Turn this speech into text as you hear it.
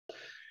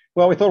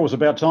Well, we thought it was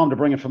about time to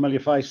bring a familiar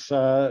face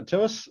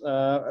to us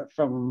for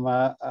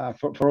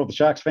all the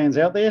Sharks fans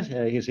out there.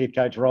 Here's head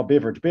coach Rob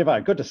Beveridge.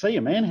 Bevo, good to see you,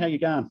 man. How you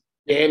going?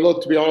 Yeah,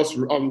 look, to be honest,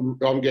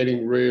 I'm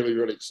getting really,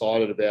 really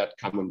excited about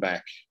coming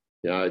back.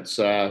 It's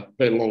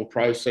been a long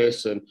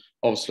process, and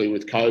obviously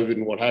with COVID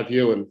and what have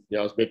you, and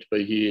I was meant to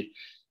be here,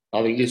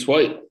 I think this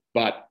week,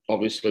 but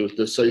obviously with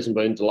the season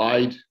being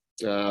delayed,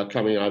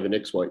 coming over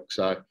next week.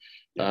 So,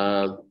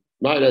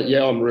 mate,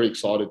 yeah, I'm really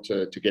excited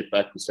to get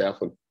back to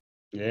Southland.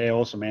 Yeah,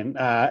 awesome, man.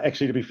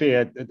 Actually, to be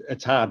fair,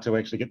 it's hard to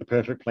actually get the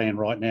perfect plan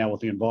right now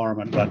with the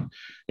environment. But,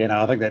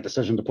 I think that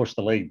decision to push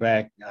the league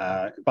back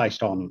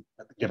based on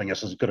giving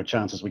us as good a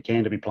chance as we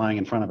can to be playing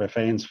in front of our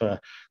fans for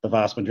the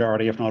vast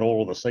majority, if not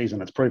all of the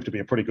season, it's proved to be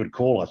a pretty good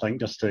call, I think,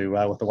 just to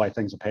with the way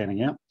things are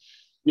panning out.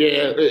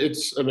 Yeah, it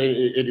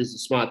is a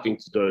smart thing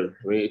to do.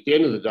 I mean, at the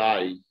end of the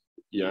day,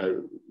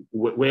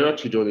 we're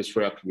actually doing this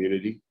for our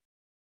community.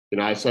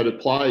 So to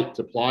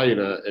play in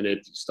an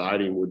empty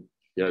stadium would,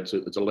 it's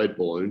a lead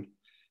balloon.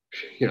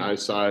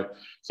 So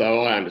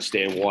I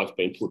understand why it's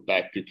been put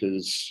back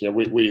because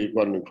we've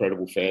got an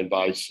incredible fan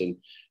base and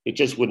it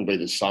just wouldn't be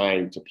the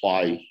same to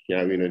play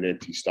in an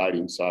empty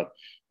stadium. So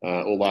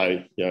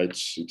although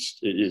it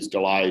is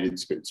delayed,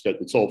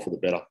 it's all for the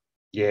better.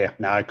 Yeah,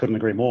 no, I couldn't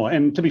agree more.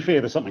 And to be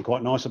fair, there's something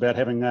quite nice about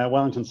having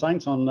Wellington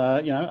Saints on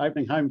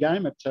opening home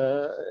game in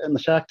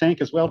the Shark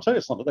Tank as well too.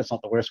 That's not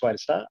the worst way to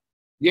start.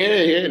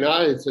 Yeah,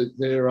 no,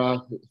 they're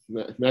a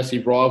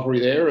massive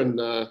rivalry there,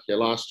 and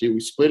last year we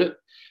split it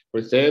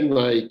with them.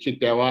 They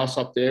kicked our ass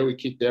up there, we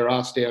kicked their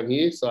ass down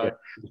here. So,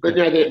 but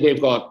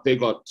they've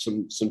got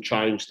some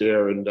change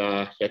there, and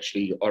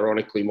actually,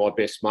 ironically, my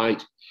best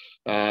mate,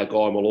 Guy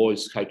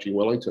Malloy's coaching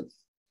Wellington.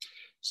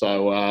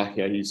 So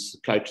he's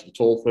coach of the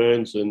Tall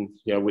Ferns, and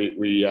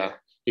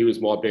he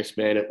was my best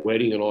man at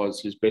wedding, and I was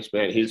his best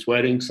man at his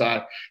wedding.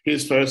 So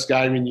his first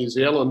game in New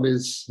Zealand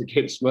is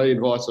against me,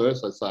 and vice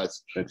versa. So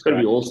it's going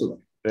to be awesome.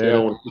 Yeah.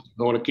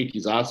 I want to kick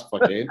his ass if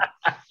I can.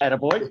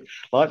 Attaboy.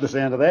 Like the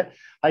sound of that.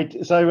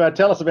 Hey, so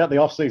tell us about the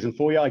off season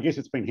for you. I guess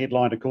it's been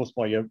headlined, of course,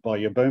 by your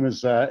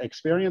Boomers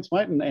experience,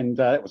 mate, and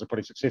it was a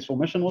pretty successful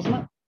mission, wasn't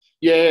it?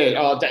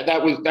 Yeah,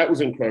 that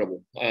was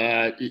incredible.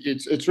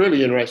 It's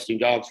really interesting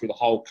going through the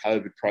whole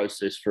COVID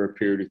process for a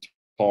period of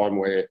time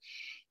where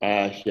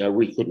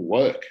we couldn't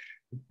work.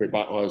 I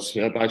was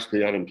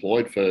basically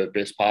unemployed for the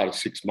best part of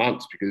 6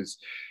 months because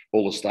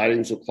all the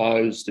stadiums were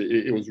closed.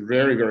 It was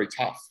very, very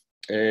tough.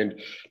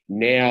 And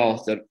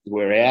now that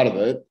we're out of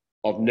it,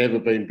 I've never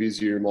been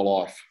busier in my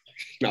life.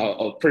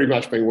 I've pretty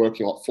much been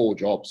working like 4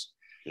 jobs.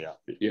 Yeah.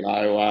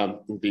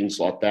 Things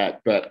like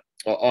that. But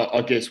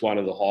I guess one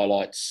of the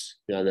highlights,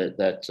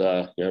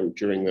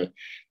 during the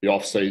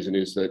off season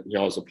is that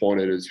I was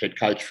appointed as head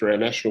coach for our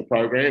national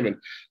program, and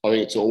I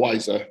think it's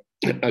always a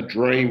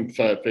dream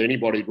for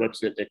anybody to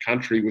represent their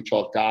country, which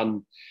I've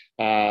done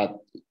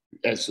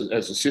as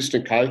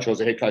assistant coach. I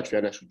was a head coach for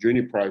our national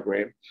junior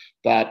program,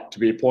 but to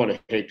be appointed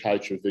head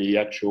coach of the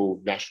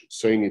actual national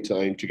senior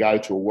team to go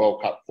to a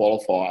World Cup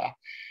qualifier,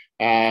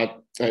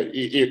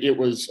 it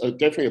was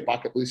definitely a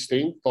bucket list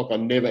thing. Like I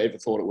never ever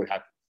thought it would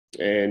happen.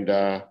 And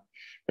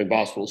when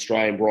Basketball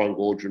Australia and Brian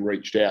Gordon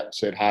reached out and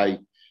said, "Hey,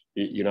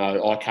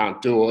 I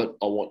can't do it.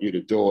 I want you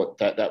to do it."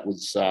 That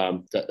was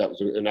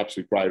an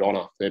absolute great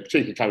honour,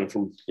 particularly coming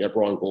from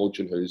Brian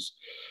Gordon, who's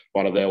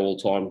one of our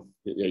all-time.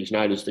 He's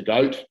known as the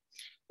GOAT,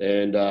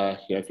 and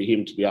for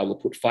him to be able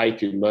to put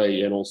faith in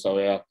me and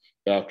also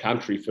our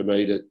country, for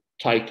me to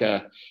take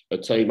a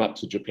team up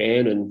to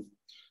Japan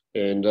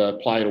and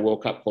play in a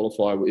World Cup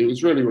qualifier, it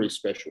was really, really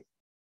special.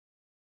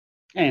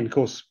 And of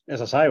course,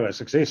 as I say, a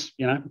success,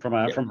 from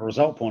a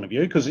result point of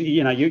view, because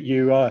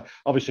you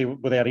obviously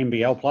without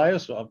NBL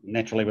players,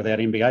 naturally without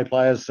NBA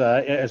players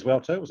as well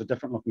too. It was a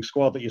different looking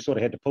squad that you sort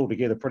of had to pull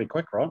together pretty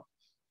quick, right?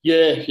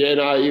 Yeah,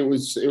 no, it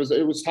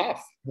was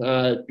tough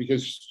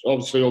because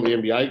obviously all the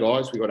NBA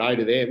guys, we got 8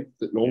 of them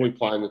that normally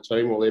play in the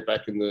team while they're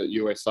back in the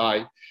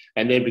USA,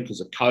 and then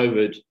because of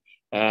COVID,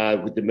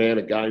 with the amount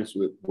of games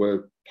that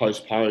were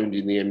postponed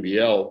in the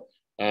NBL.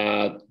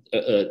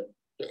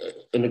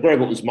 An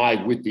agreement was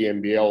made with the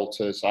NBL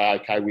to say,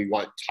 okay, we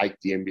won't take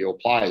the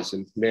NBL players.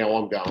 And now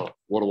I'm going,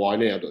 what do I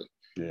now do?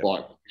 Yeah.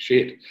 Like,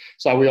 shit.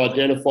 So we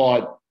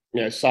identified,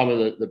 some of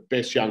the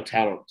best young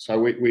talent. So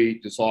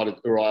we decided,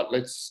 all right,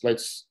 let's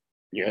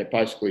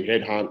basically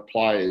headhunt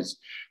players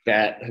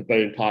that have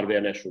been part of our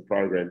national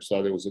program.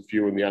 So there was a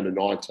few in the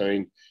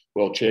under-19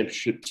 World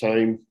Championship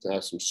team,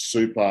 some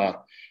super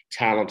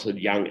talented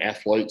young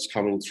athletes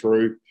coming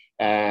through.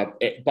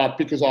 But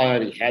because I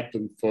only had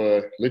them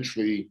for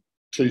literally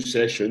 2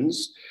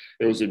 sessions,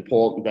 it was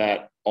important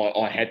that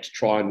I had to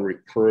try and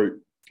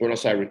recruit. When I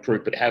say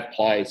recruit, but have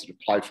players that have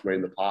played for me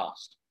in the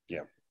past.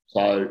 Yeah.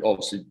 So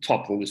obviously,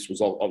 top of the list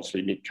was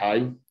obviously Nick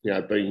Kay.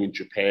 Being in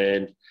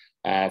Japan,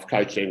 I've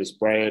coached Angus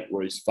Brandt,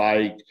 Reece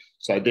Fague.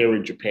 So they're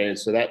in Japan.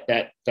 So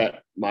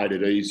that made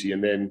it easy.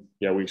 And then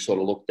we sort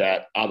of looked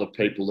at other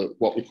people that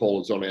what we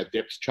call is on our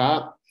depth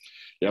chart.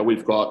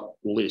 We've got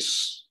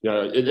lists.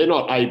 They're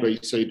not A, B,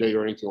 C, D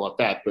or anything like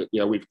that, but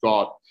we've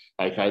got,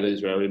 okay,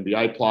 these are our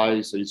NBA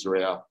players, these are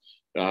our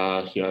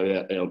our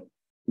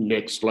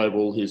next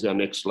level, here's our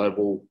next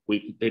level.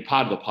 They're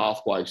part of the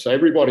pathway. So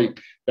everybody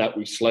that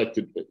we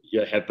selected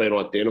have been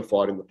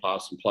identified in the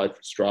past and played for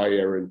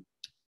Australia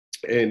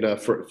and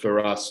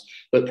for us.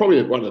 But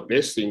probably one of the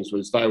best things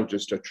was they were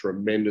just a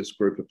tremendous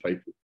group of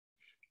people.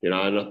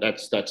 And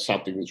that's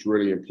something that's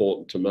really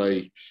important to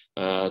me.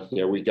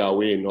 We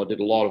go in. I did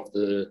a lot of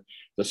the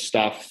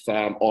stuff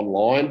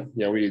online.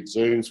 We had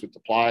Zooms with the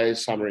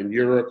players. Some are in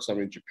Europe, some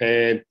are in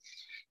Japan,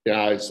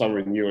 some are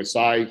in the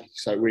USA.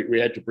 So we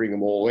had to bring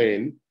them all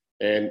in.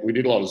 And we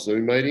did a lot of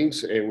Zoom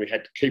meetings, and we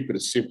had to keep it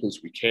as simple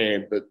as we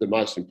can. But the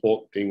most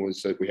important thing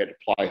was that we had to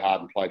play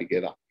hard and play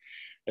together.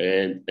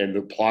 And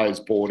the players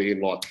bought in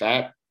like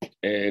that.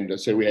 And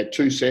so we had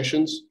 2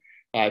 sessions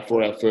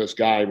for our first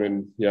game.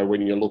 And,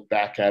 when you look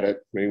back at it,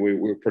 I mean, we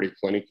were pretty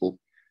clinical.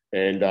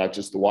 And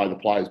just the way the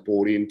players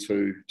bought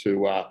into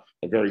a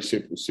very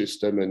simple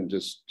system and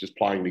just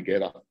playing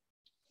together.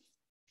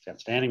 It's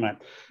outstanding, mate.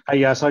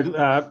 Hey, so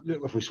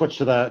if we switch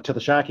to the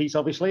Sharkies,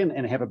 obviously,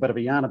 and have a bit of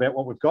a yarn about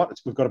what we've got,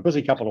 we've got a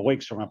busy couple of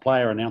weeks from a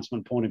player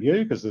announcement point of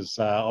view, because there's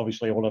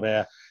obviously all of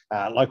our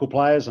local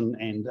players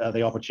and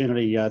the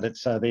opportunity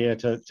that's there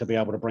to be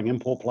able to bring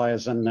import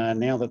players in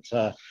now that's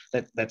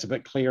a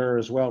bit clearer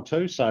as well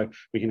too. So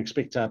we can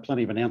expect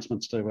plenty of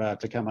announcements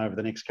to come over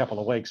the next couple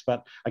of weeks.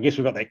 But I guess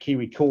we've got that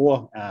Kiwi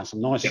core, some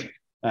nice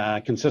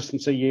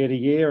consistency year to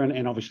year,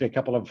 and obviously a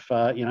couple of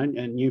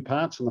new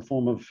parts in the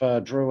form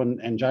of Drew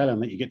and Jalen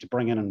that you get to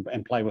bring in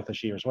and play with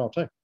this year as well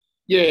too.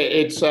 Yeah,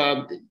 it's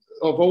I've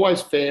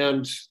always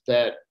found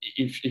that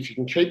if you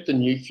can keep the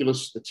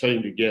nucleus of the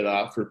team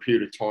together for a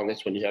period of time,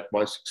 that's when you have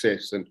most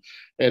success.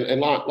 And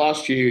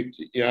last year,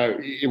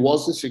 it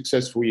was a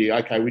successful year.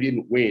 Okay, we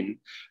didn't win,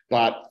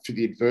 but for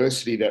the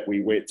adversity that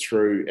we went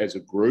through as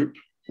a group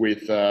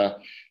with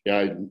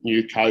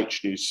new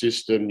coach, new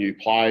system, new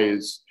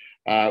players.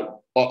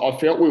 I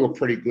felt we were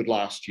pretty good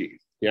last year,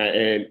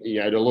 and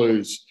to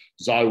lose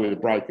Zoe with a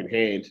broken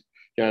hand,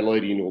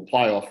 leading into a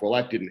playoff, well,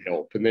 that didn't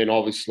help. And then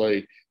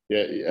obviously,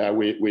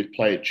 with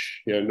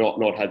Pledge,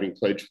 not having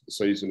Pledge for the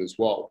season as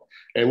well,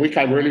 and we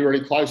came really,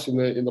 really close in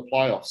the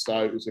playoffs.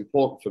 So it was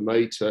important for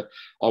me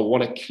I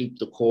want to keep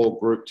the core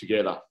group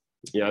together.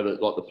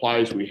 The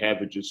players we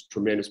have are just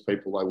tremendous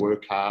people. They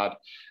work hard,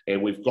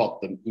 and we've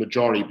got the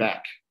majority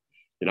back.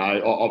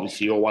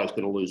 Obviously you're always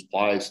going to lose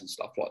players and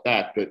stuff like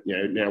that. But,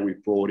 now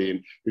we've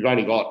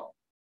only got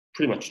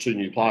pretty much 2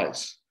 new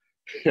players,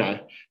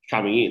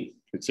 coming in.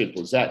 It's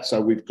simple as that. So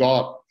we've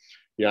got,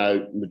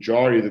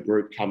 majority of the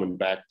group coming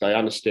back. They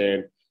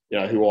understand,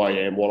 who I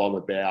am, what I'm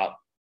about,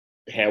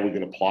 how we're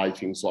going to play,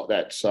 things like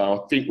that. So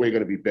I think we're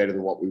going to be better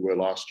than what we were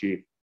last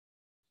year.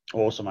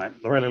 Awesome, mate.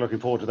 Really looking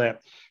forward to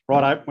that.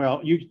 Righto.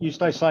 Well, you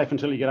stay safe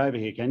until you get over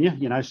here, can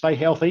you? Stay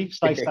healthy,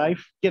 stay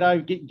safe. Get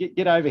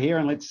over here,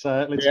 and let's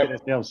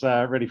get ourselves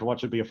ready for what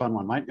should be a fun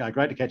one, mate.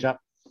 Great to catch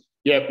up.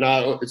 Yep,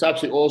 no, it's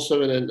absolutely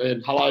awesome,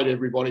 and hello to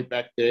everybody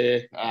back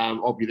there.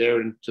 I'll be there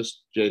in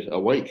just a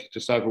week,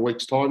 just over a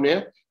week's time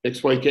now,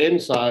 next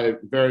weekend. So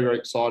very, very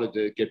excited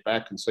to get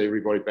back and see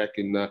everybody back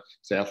in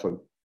Southland.